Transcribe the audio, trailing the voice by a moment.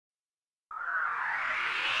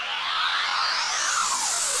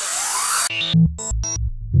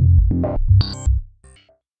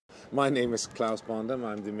My name is Claus Bondam.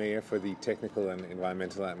 I'm the mayor for the Technical and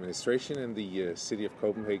Environmental Administration in the City of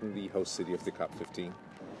Copenhagen, the host city of the COP15.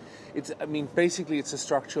 Basically it's a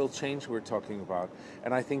structural change we're talking about,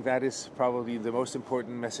 and I think that is probably the most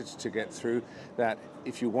important message to get through, that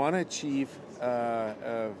if you want to achieve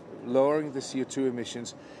lowering the CO2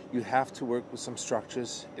 emissions, you have to work with some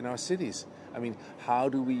structures in our cities. How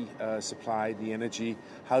do we supply the energy?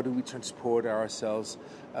 How do we transport ourselves?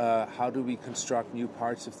 How do we construct new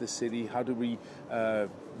parts of the city? How do we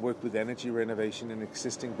work with energy renovation in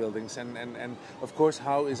existing buildings? And of course,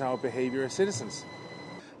 how is our behavior as citizens?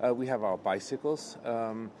 We have our bicycles.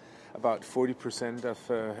 About 40% of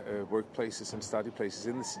workplaces and study places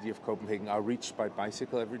in the city of Copenhagen are reached by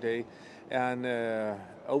bicycle every day, and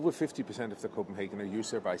over 50% of the Copenhageners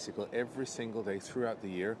use their bicycle every single day throughout the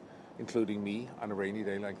year, including me on a rainy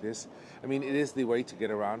day like this. It is the way to get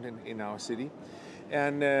around in our city.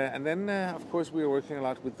 And then, of course, we are working a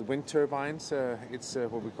lot with the wind turbines. It's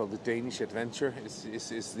what we call the Danish adventure,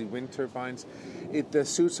 is the wind turbines. It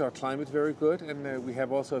suits our climate very good, and we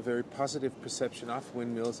have also a very positive perception of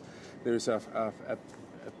windmills. There's a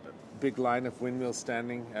big line of windmills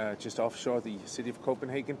standing just offshore the city of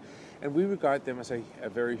Copenhagen, and we regard them as a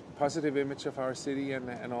very positive image of our city,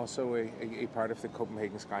 and also a part of the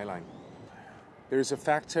Copenhagen skyline. There's a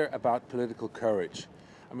factor about political courage.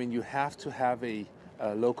 You have to have a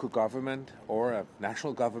local government or a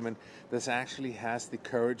national government that actually has the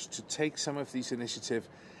courage to take some of these initiatives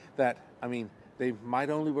that, they might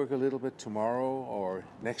only work a little bit tomorrow or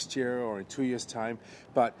next year or in 2 years' time,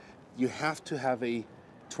 but you have to have a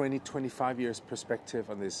 20-25 years perspective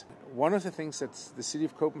on this. One of the things that the City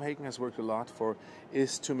of Copenhagen has worked a lot for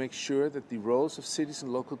is to make sure that the roles of cities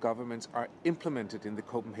and local governments are implemented in the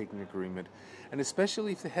Copenhagen Agreement. And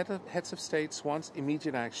especially if the heads of states want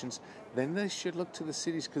immediate actions, then they should look to the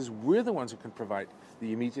cities, because we're the ones who can provide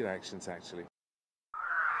the immediate actions actually.